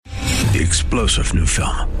The explosive new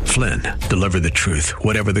film, Flynn, deliver the truth,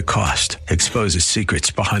 whatever the cost, exposes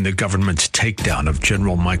secrets behind the government's takedown of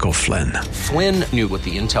General Michael Flynn. Flynn knew what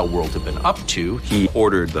the intel world had been up to. He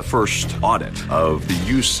ordered the first audit of the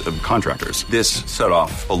use of contractors. This set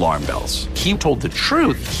off alarm bells. He told the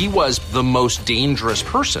truth. He was the most dangerous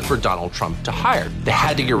person for Donald Trump to hire. They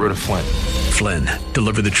had to get rid of Flynn. Flynn,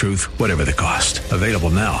 deliver the truth, whatever the cost. Available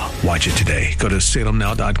now. Watch it today. Go to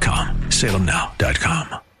salemnow.com.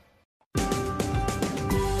 salemnow.com.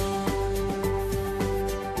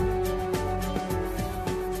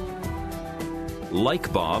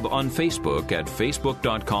 Like Bob on Facebook at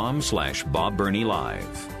facebook.com/Bob Burney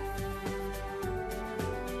Live.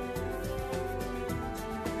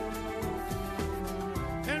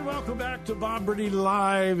 And welcome back to Bob Burney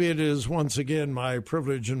Live. It is once again my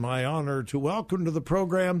privilege and my honor to welcome to the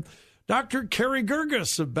program Dr. Carey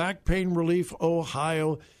Girgis of Back Pain Relief,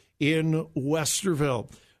 Ohio in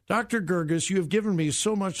Westerville. Dr. Girgis, you have given me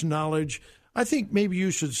so much knowledge. I think maybe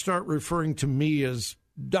you should start referring to me as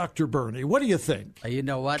Dr. Burney. What do you think? You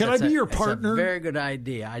know what? Can I be your partner? That's a very good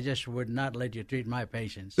idea. I just would not let you treat my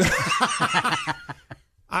patients.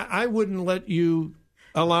 I wouldn't let you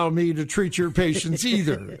allow me to treat your patients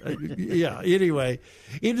either. Yeah, anyway,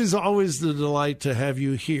 it is always the delight to have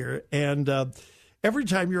you here. And every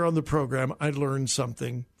time you're on the program, I learn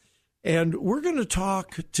something. And we're going to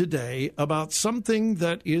talk today about something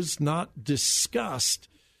that is not discussed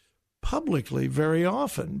publicly very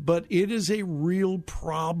often, but it is a real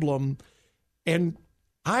problem. And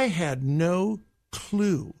I had no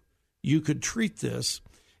clue you could treat this.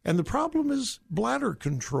 And the problem is bladder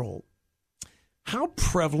control. How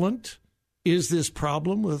prevalent is this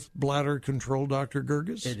problem with bladder control, Dr.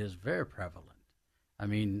 Girgis? It is very prevalent. I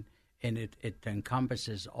mean, and it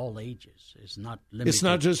encompasses all ages. It's not limited. It's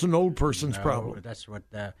not just an old person's problem. That's what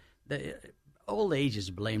the old age is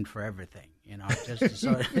blamed for everything. You know, just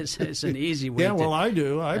so it's an easy way. Yeah, well, I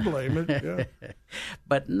do. I blame it. Yeah.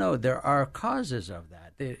 But no, there are causes of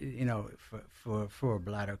that. You know, for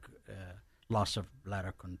bladder loss of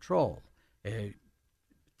bladder control.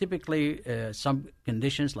 Typically, some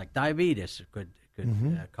conditions like diabetes could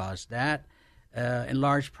cause that.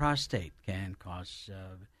 Enlarged prostate can cause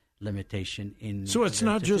limitation in. So it's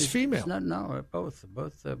not just female. It's not, no, both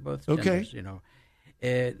Okay. genders. You know,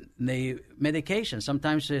 the medication.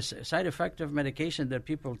 Sometimes there's a side effect of medication that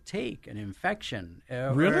people take, an infection.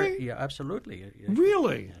 Really? Yeah, absolutely.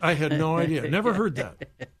 Really? I had no idea. Never heard that.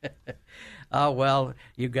 Oh, well,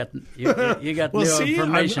 you got Well, new see,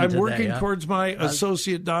 information I'm today, working huh? towards my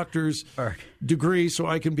associate doctor's degree so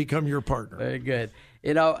I can become your partner. Very good.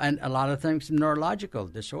 You know, and a lot of things, neurological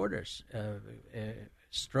disorders,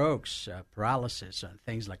 strokes, paralysis, and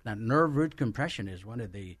things like that. Nerve root compression is one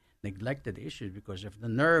of the neglected issues, because if the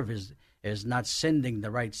nerve is not sending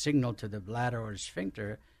the right signal to the bladder or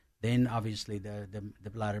sphincter, then obviously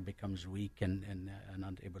the bladder becomes weak and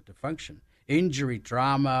unable to function. Injury,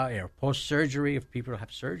 trauma, or post-surgery, if people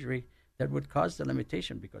have surgery, that would cause the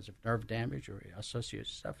limitation because of nerve damage or associated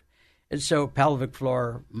stuff. And so pelvic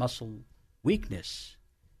floor muscle weakness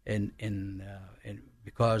and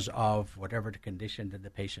because of whatever the condition that the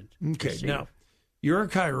patient received. Now, you're a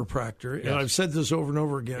chiropractor, and I've said this over and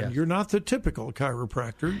over again. Yes. You're not the typical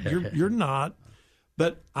chiropractor. You're not.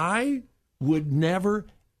 But I would never,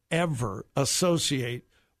 ever associate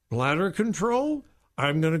bladder control.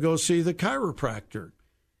 I'm going to go see the chiropractor.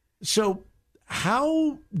 So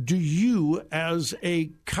how do you, as a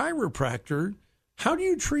chiropractor, how do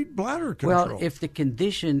you treat bladder control? Well, if the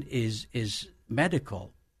condition is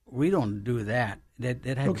medical, we don't do that. We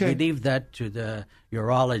leave that to the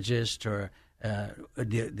urologist or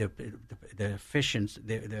the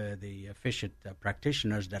efficient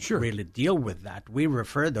practitioners that really deal with that. We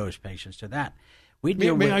refer those patients to that.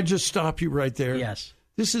 May I just stop you right there? Yes.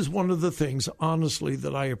 This is one of the things, honestly,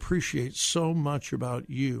 that I appreciate so much about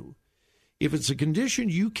you. If it's a condition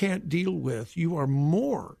you can't deal with, you are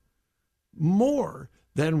more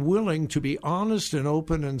than willing to be honest and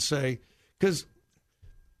open and say, because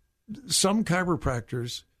some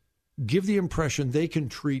chiropractors give the impression they can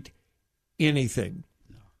treat anything.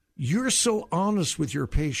 No. You're so honest with your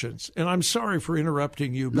patients, and I'm sorry for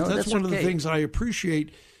interrupting you, but that's one of the things I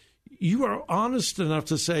appreciate. You are honest enough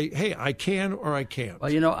to say, hey, I can or I can't.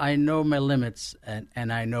 Well, you know, I know my limits,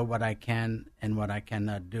 and I know what I can and what I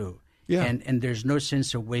cannot do. Yeah. And there's no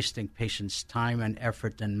sense of wasting patients' time and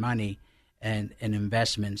effort and money and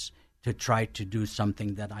investments to try to do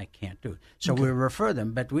something that I can't do. So we refer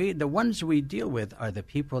them, but the ones we deal with are the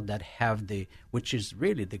people that have which is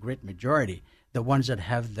really the great majority, the ones that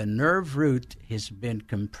have the nerve root has been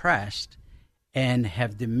compressed and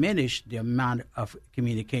have diminished the amount of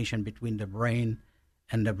communication between the brain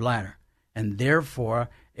and the bladder. And therefore,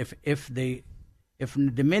 if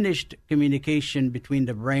diminished communication between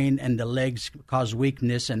the brain and the legs cause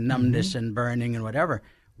weakness and numbness and burning and whatever,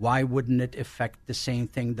 why wouldn't it affect the same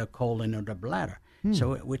thing, the colon or the bladder?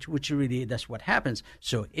 So, which really, that's what happens.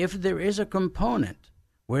 So if there is a component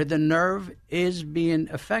where the nerve is being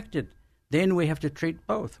affected, then we have to treat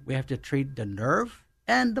both. We have to treat the nerve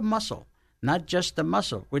and the muscle, not just the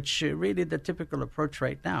muscle, which really the typical approach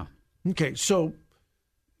right now. Okay, so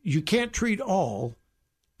you can't treat all,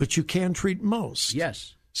 but you can treat most.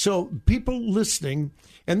 Yes. So people listening,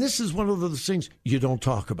 and this is one of those things you don't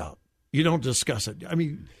talk about. You don't discuss it. I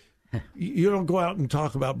mean, you don't go out and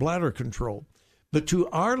talk about bladder control. But to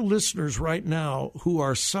our listeners right now who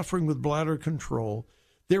are suffering with bladder control,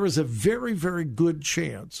 there is a very, very good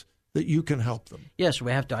chance that you can help them. Yes,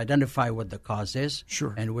 we have to identify what the cause is,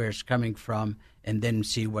 sure, and where it's coming from, and then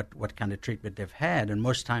see what kind of treatment they've had. And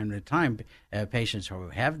most time, patients who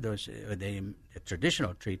have those, the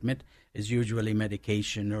traditional treatment is usually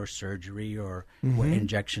medication or surgery or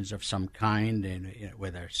injections of some kind, and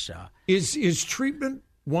whether it's is treatment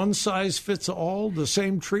one size fits all, the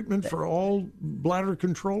same treatment for all bladder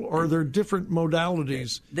control, or are there different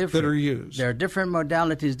modalities that are used? There are different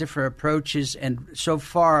modalities, different approaches, and so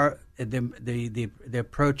far the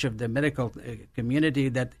approach of the medical community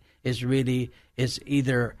that is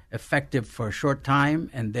either effective for a short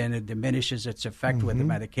time and then it diminishes its effect with the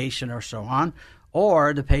medication or so on,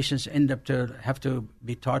 or the patients have to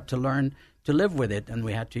be taught to learn to live with it, and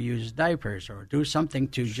we had to use diapers or do something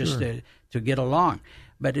to just to get along.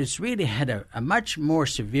 But it's really had a much more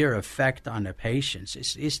severe effect on the patients.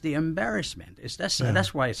 It's the embarrassment.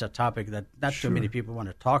 That's why it's a topic that not too many people want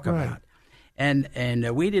to talk about. And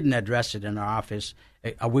we didn't address it in our office.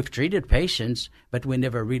 We've treated patients, but we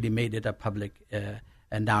never really made it a public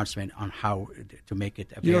announcement on how to make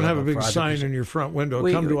it available. You don't have a big sign in your front window,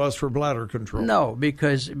 come to us for bladder control. No,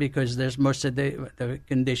 because there's most of the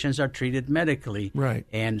conditions are treated medically. Right.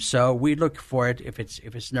 And so we look for it if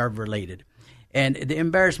it's nerve related. And the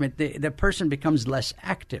embarrassment, the person becomes less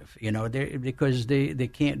active, because they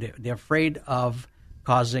can't, they're afraid of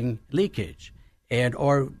causing leakage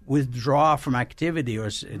or withdraw from activity or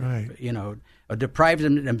deprive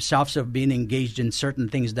themselves of being engaged in certain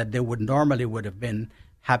things that they would have been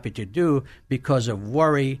happy to do because of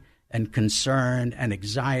worry and concern and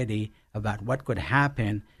anxiety about what could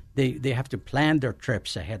happen. They have to plan their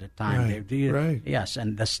trips ahead of time. Right. Yes,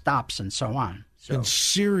 and the stops and so on. So can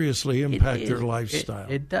seriously impact their lifestyle.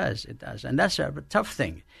 It does, and that's a tough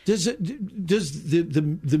thing. Does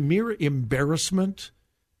the mere embarrassment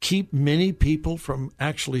keep many people from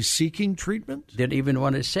actually seeking treatment? They don't even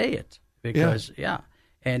want to say it because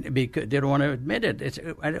and because they don't want to admit it.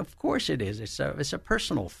 And of course it is. It's a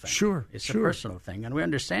personal thing. Sure, it's a personal thing, and we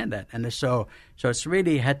understand that. And so it's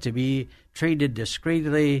really had to be treated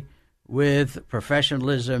discreetly with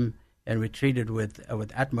professionalism. And we treat it with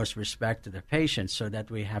utmost respect to the patient so that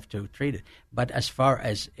we have to treat it. But as far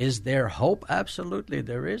as is there hope? Absolutely,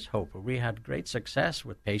 there is hope. We had great success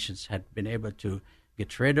with patients had been able to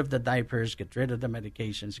get rid of the diapers, get rid of the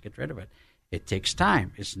medications, get rid of it. It takes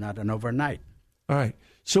time. It's not an overnight. All right.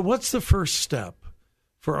 So what's the first step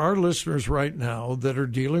for our listeners right now that are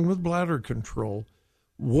dealing with bladder control?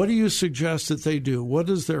 What do you suggest that they do? What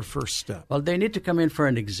is their first step? Well, they need to come in for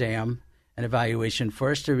an exam, an evaluation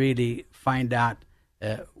first to really find out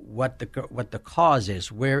what the cause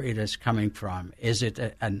is, where it is coming from. Is it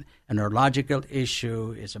a neurological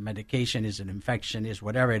issue? Is it medication? Is it infection? Is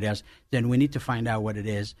whatever it is? Then we need to find out what it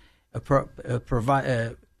is. Refer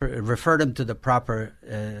them to the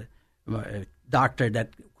proper doctor that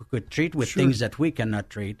could treat with things that we cannot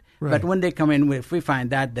treat. Right. But when they come in, if we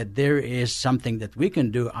find out that there is something that we can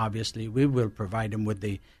do, obviously we will provide them with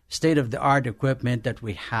the state-of-the-art equipment that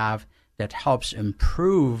we have that helps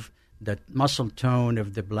improve the muscle tone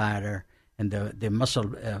of the bladder and the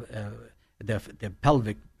muscle, the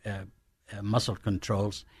pelvic muscle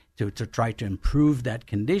controls to try to improve that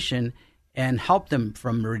condition and help them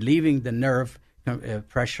from relieving the nerve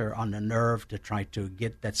pressure on the nerve to try to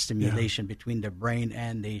get that stimulation between the brain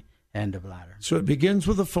and the bladder. So it begins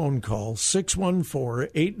with a phone call,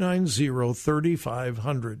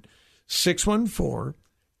 614-890-3500,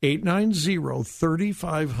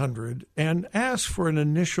 614-890-3500, and ask for an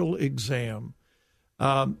initial exam.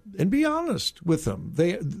 And be honest with them.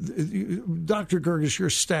 Dr. Girgis, your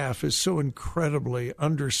staff is so incredibly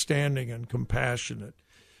understanding and compassionate.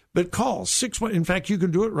 But call 614. In fact, you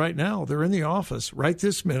can do it right now. They're in the office right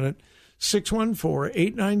this minute,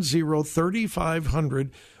 614-890-3500.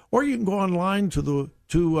 Or you can go online to the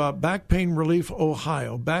to Back Pain Relief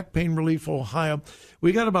Ohio. Back Pain Relief Ohio.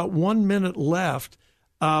 We got about 1 minute left.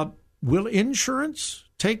 Will insurance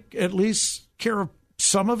take at least care of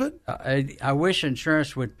some of it? I wish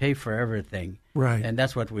insurance would pay for everything. Right. And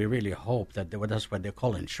that's what we really hope, that's what they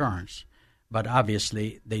call insurance. But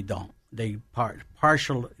obviously they don't. They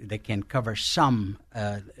they can cover some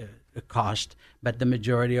cost, but the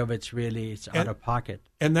majority of it's out of pocket.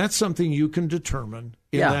 And that's something you can determine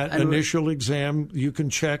in that initial exam. You can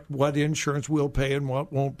check what insurance will pay and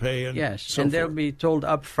what won't pay. And yes, so and forth. they'll be told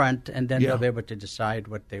up front, and then they'll be able to decide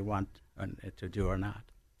what they want to do or not.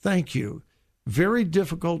 Thank you. Very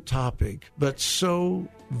difficult topic, but so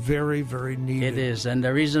very, very needed. It is, and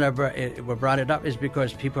the reason we brought it up is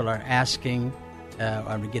because people are asking,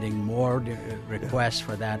 are getting more requests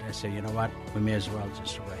for that. I say, you know what, we may as well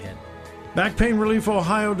just go ahead. Back Pain Relief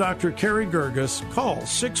Ohio, Dr. Carey Girgis. Call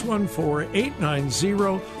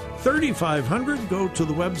 614-890-3500. Go to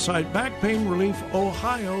the website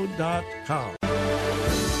backpainreliefohio.com.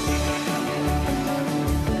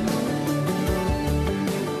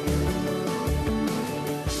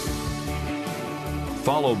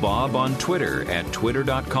 Follow Bob on Twitter at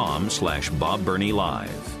twitter.com/BobBernieLive.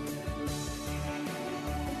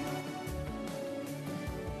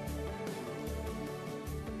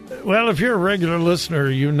 Well, if you're a regular listener,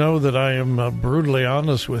 you know that I am brutally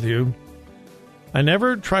honest with you. I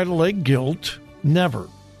never try to lay guilt. Never,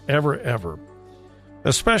 ever, ever.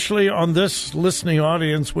 Especially on this listening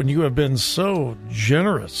audience when you have been so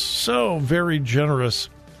generous, so very generous.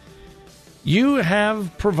 You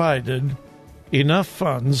have provided enough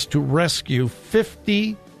funds to rescue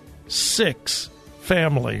 56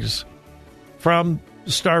 families from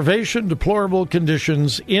starvation, deplorable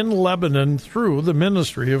conditions in Lebanon through the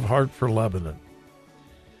Ministry of Heart for Lebanon.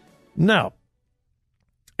 Now,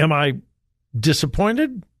 am I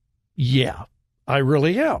disappointed? Yeah, I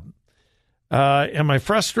really am. Am I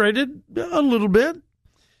frustrated? A little bit.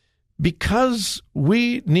 Because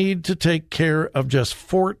we need to take care of just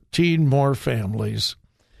 14 more families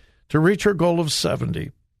to reach our goal of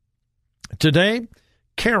 70. Today,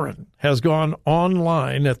 Karen has gone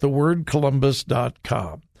online at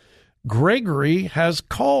thewordcolumbus.com. Gregory has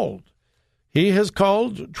called. He has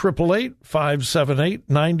called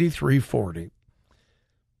 888-578-9340.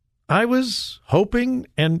 I was hoping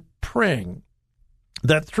and praying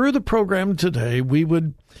that through the program today we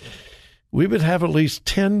would have at least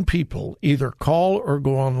 10 people either call or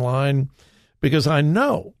go online, because I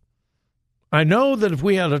know that if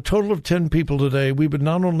we had a total of 10 people today, we would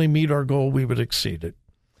not only meet our goal, we would exceed it.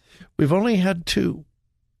 We've only had 2.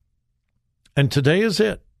 And today is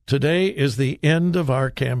it. Today is the end of our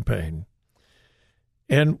campaign.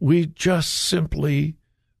 And we just simply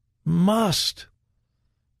must.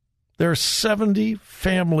 There are 70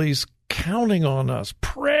 families counting on us,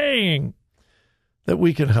 praying that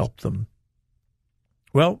we can help them.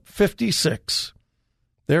 Well, 56,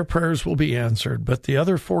 their prayers will be answered. But the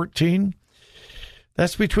other 14,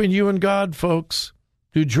 that's between you and God, folks.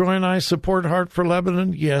 Do Joy and I support Heart for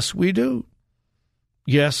Lebanon? Yes, we do.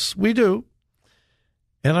 Yes, we do.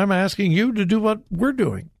 And I'm asking you to do what we're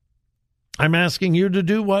doing. I'm asking you to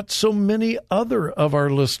do what so many other of our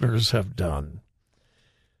listeners have done.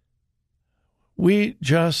 We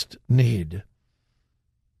just need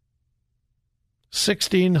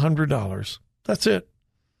 $1,600. That's it.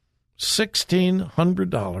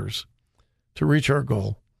 $1,600 to reach our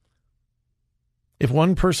goal. If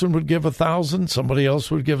one person would give 1,000, somebody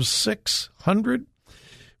else would give 600,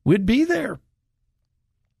 we'd be there.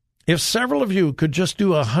 If several of you could just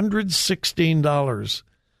do $116,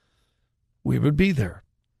 we would be there.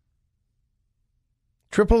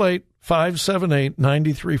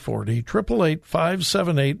 888-578-9340,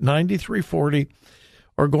 888-578-9340,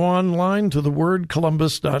 or go online to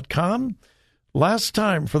thewordcolumbus.com. Last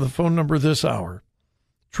time for the phone number this hour,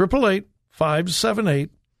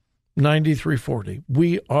 888-578-9340.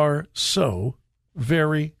 We are so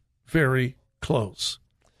very, very close.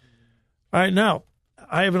 All right, now,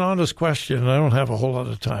 I have an honest question, and I don't have a whole lot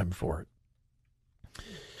of time for it.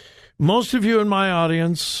 Most of you in my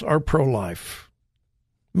audience are pro-life.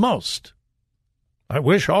 Most. I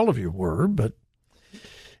wish all of you were, but...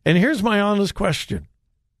 And here's my honest question.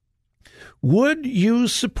 Would you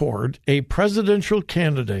support a presidential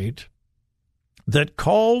candidate that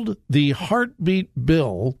called the heartbeat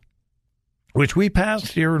bill, which we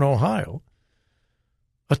passed here in Ohio,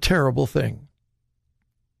 a terrible thing?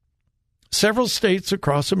 Several states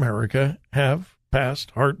across America have passed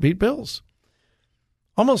heartbeat bills.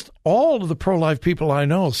 Almost all of the pro-life people I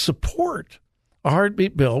know support a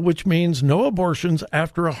heartbeat bill, which means no abortions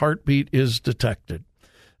after a heartbeat is detected.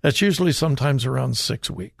 That's usually sometimes around 6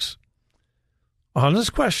 weeks.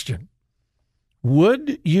 Honest question.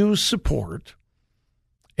 Would you support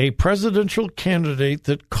a presidential candidate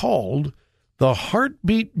that called the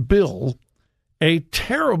heartbeat bill a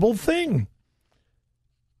terrible thing?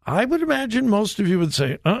 I would imagine most of you would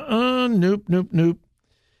say, nope.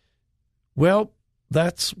 Well,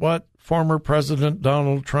 that's what former President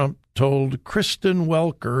Donald Trump told Kristen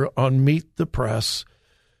Welker on Meet the Press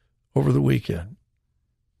over the weekend.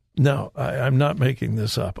 No, I'm not making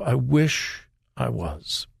this up. I wish I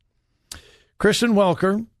was. Kristen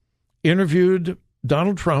Welker interviewed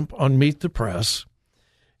Donald Trump on Meet the Press,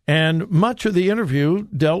 and much of the interview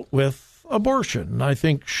dealt with abortion. I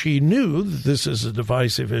think she knew that this is a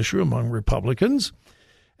divisive issue among Republicans,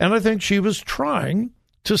 and I think she was trying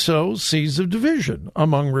to sow seeds of division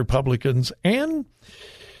among Republicans, and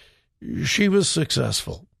she was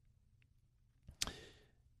successful.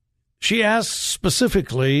 She asked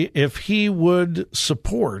specifically if he would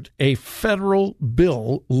support a federal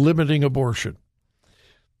bill limiting abortion.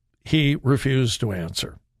 He refused to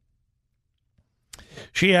answer.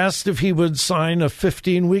 She asked if he would sign a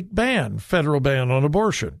 15-week federal ban on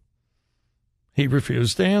abortion. He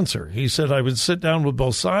refused to answer. He said, I would sit down with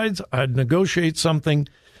both sides. I'd negotiate something.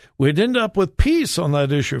 We'd end up with peace on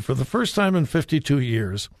that issue for the first time in 52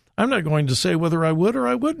 years. I'm not going to say whether I would or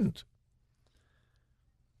I wouldn't.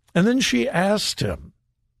 And then she asked him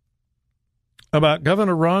about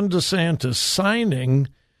Governor Ron DeSantis signing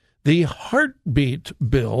the heartbeat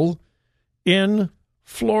bill in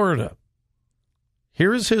Florida.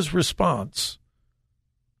 Here is his response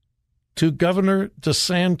to Governor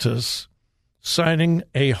DeSantis signing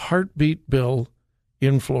a heartbeat bill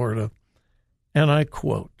in Florida. And I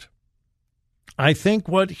quote, I think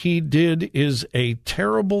what he did is a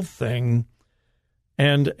terrible thing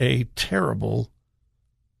and a terrible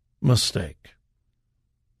mistake.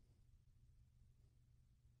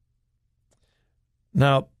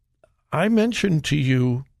 Now, I mentioned to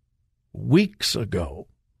you weeks ago,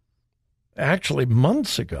 actually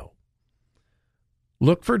months ago,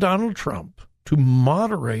 look for Donald Trump to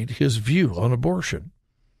moderate his view on abortion.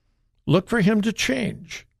 Look for him to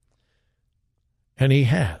change. And he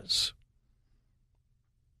has.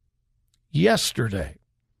 Yesterday,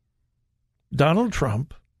 Donald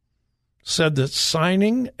Trump said that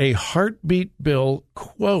signing a heartbeat bill,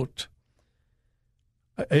 quote,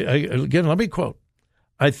 again, let me quote,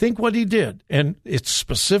 I think what he did, and it's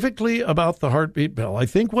specifically about the heartbeat bill, I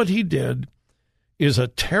think what he did is a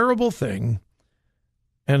terrible thing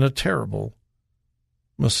and a terrible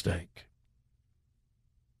mistake.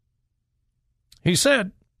 He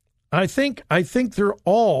said, I think they're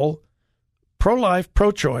all pro-life,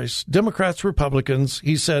 pro-choice, Democrats, Republicans.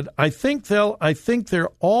 He said, I think they're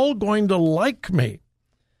all going to like me.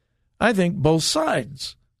 I think both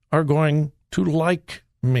sides are going to like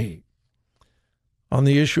me on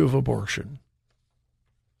the issue of abortion.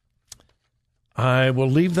 I will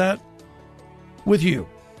leave that with you.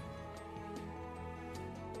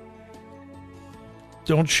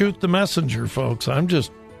 Don't shoot the messenger, folks. I'm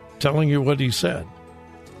just telling you what he said.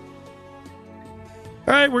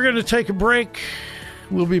 All right, we're going to take a break.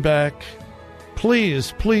 We'll be back.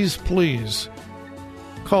 Please, please, please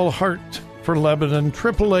call Heart for Lebanon,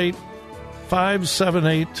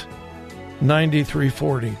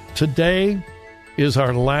 888-578-9340. Today is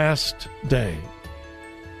our last day.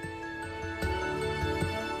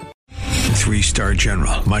 3-star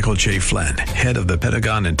General Michael J. Flynn, head of the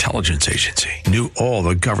Pentagon Intelligence Agency, knew all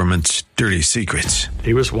the government's dirty secrets.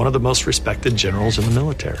 He was one of the most respected generals in the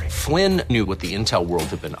military. Flynn knew what the intel world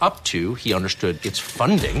had been up to. He understood its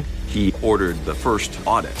funding. He ordered the first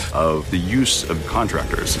audit of the use of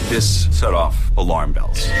contractors. This set off alarm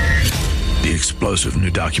bells. The explosive new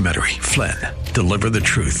documentary, Flynn, Deliver the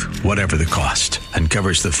Truth, Whatever the Cost,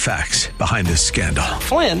 uncovers the facts behind this scandal.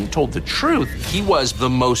 Flynn told the truth. He was the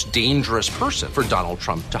most dangerous person for Donald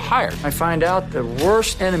Trump to hire. I find out the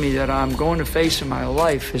worst enemy that I'm going to face in my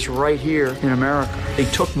life is right here in America. They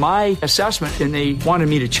took my assessment and they wanted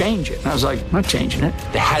me to change it. And I was like, I'm not changing it.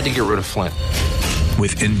 They had to get rid of Flynn.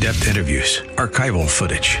 With in-depth interviews, archival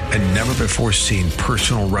footage, and never-before-seen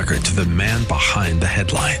personal records of the man behind the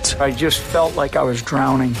headlines. I just felt like I was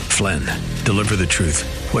drowning. Flynn, Deliver the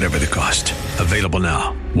Truth, Whatever the Cost. Available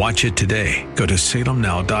now. Watch it today. Go to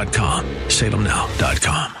salemnow.com.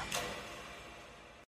 salemnow.com.